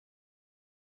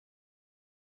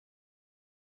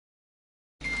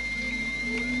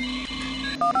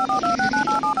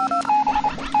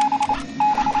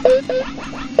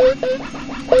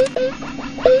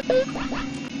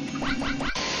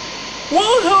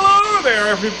Well, hello there,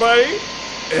 everybody.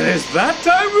 It is that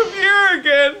time of year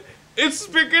again. It's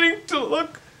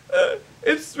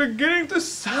beginning to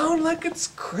sound like it's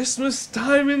Christmas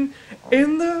time in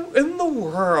the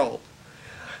world.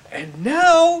 And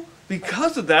now,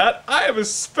 because of that, I have a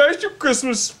special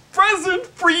Christmas present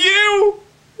for you,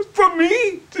 from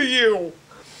me to you.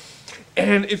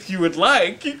 And if you would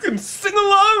like, you can sing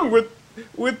along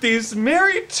with these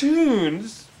merry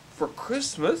tunes for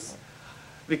Christmas.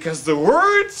 Because the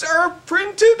words are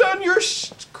printed on your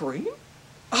screen?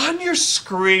 On your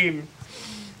screen.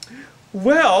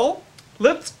 Well,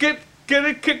 let's get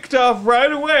it kicked off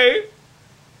right away.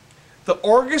 The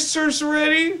orchestra's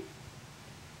ready.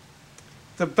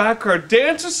 The background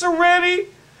dancers are ready.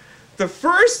 The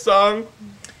first song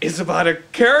is about a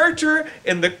character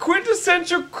in the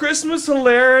quintessential Christmas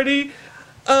hilarity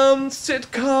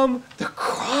sitcom, The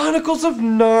Chronicles of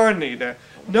Narnia.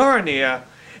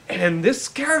 And this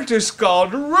character's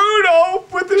called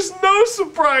Rudolph with his nose so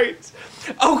bright.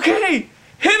 Okay,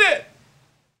 hit it!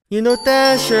 You know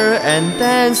Dasher and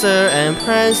Dancer and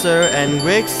Prancer and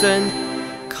Vixen,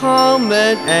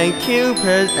 Comet and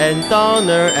Cupid and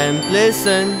Donner and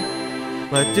Blitzen.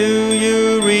 But do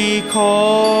you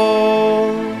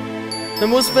recall the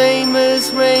most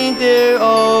famous reindeer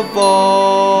of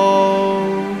all?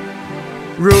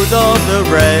 Rudolph the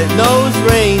red-nosed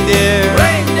reindeer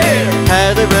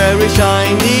had a very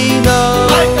shiny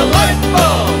nose, like a light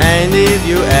bulb. And if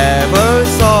you ever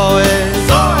saw it,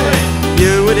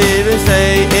 you would even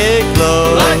say it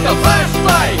glowed like a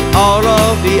flashlight. All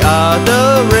of the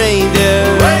other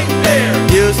reindeer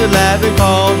used to laugh and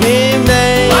call him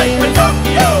names, like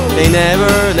Pinocchio. They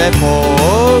never let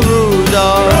poor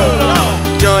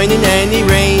Rudolph join in any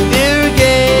reindeer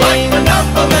game, like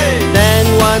Monopoly. Then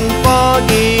one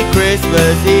foggy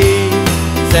Christmas Eve,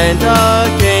 Santa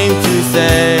came to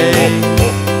say,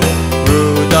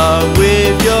 Rudolph,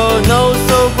 with your nose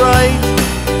so bright,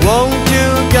 won't you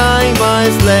guide my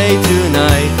sleigh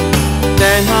tonight?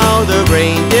 Then how the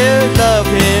reindeer loved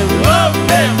him,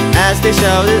 as they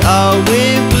shouted out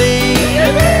with glee.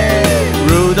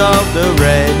 Rudolph the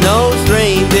red-nosed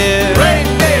reindeer,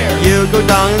 you go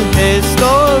down in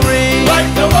history,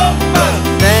 like the woman.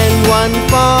 Then one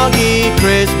foggy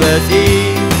Christmas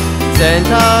Eve,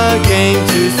 Santa came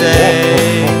to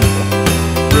say,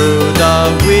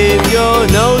 Rudolph, with your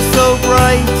nose so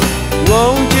bright,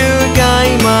 won't you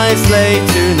guide my sleigh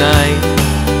tonight?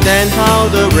 Then how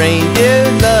the reindeer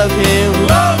loved him,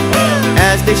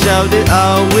 as they shouted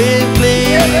out with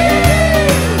glee.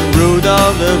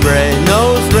 Rudolph the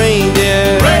red-nosed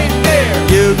reindeer,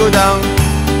 you go down,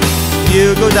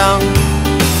 you go down,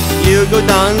 you go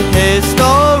down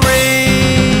history.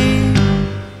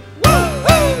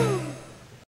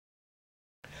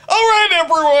 Alright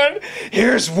everyone,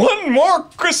 here's one more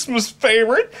Christmas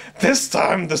favorite. This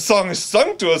time the song is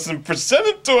sung to us and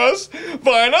presented to us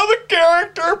by another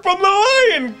character from The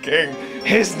Lion King.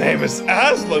 His name is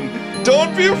Aslan.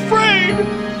 Don't be afraid.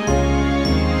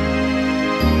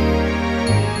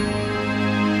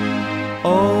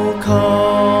 Oh,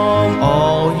 come,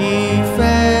 all ye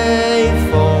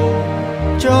faithful,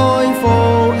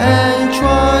 joyful and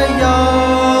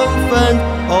triumphant.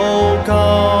 Oh,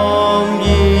 come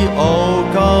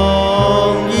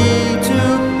ye to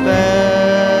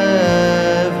Bethlehem.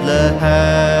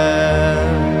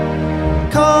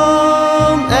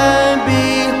 Come and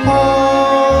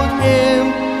behold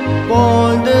him,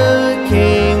 born the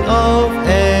King of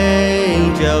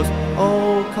angels.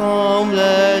 Oh, come,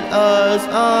 let us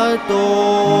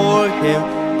adore him.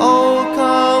 Oh,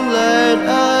 come, let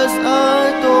us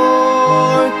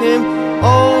adore him.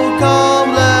 Oh,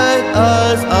 come, let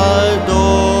us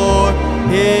adore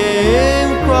him,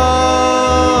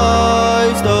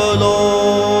 Christ the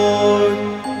Lord.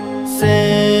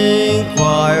 Sing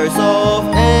choirs of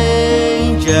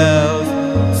angels,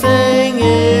 sing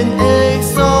in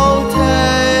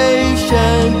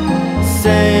exaltation.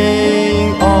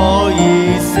 Sing, all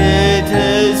ye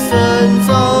citizens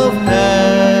of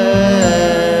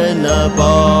heaven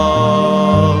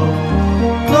above.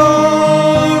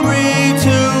 Glory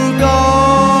to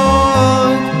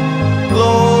God,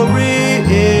 glory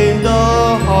in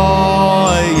the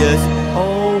highest.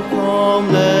 Oh,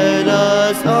 come, let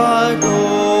us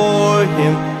adore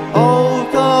him. Oh,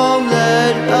 come,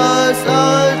 let us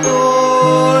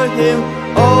adore him.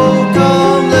 Oh,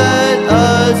 come, let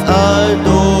us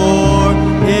adore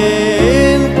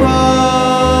him,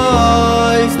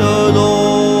 Christ the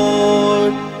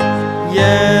Lord.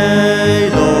 Yea,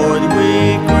 Lord,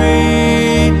 we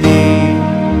greet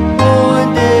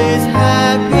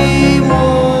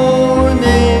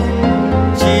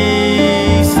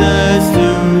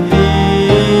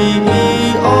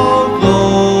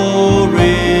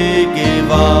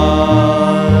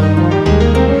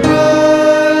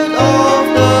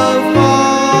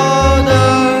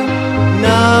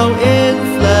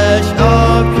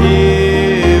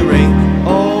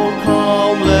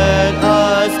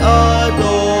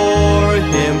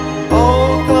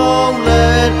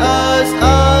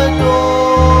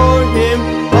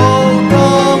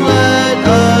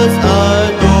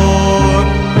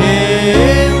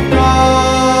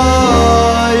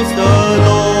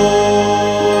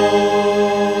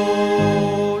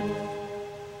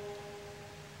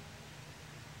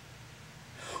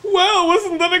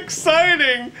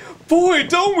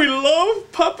don't we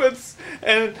love puppets?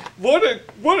 And what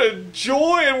a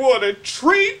joy and what a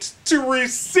treat to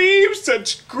receive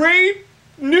such great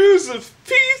news of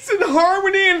peace and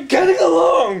harmony and getting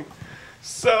along.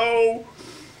 So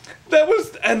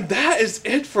that is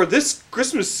it for this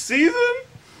Christmas season.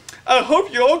 I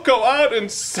hope you all go out and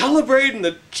celebrate in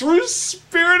the true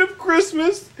spirit of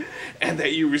Christmas, and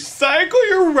that you recycle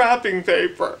your wrapping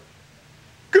paper.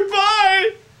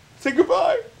 Goodbye. Say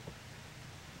goodbye.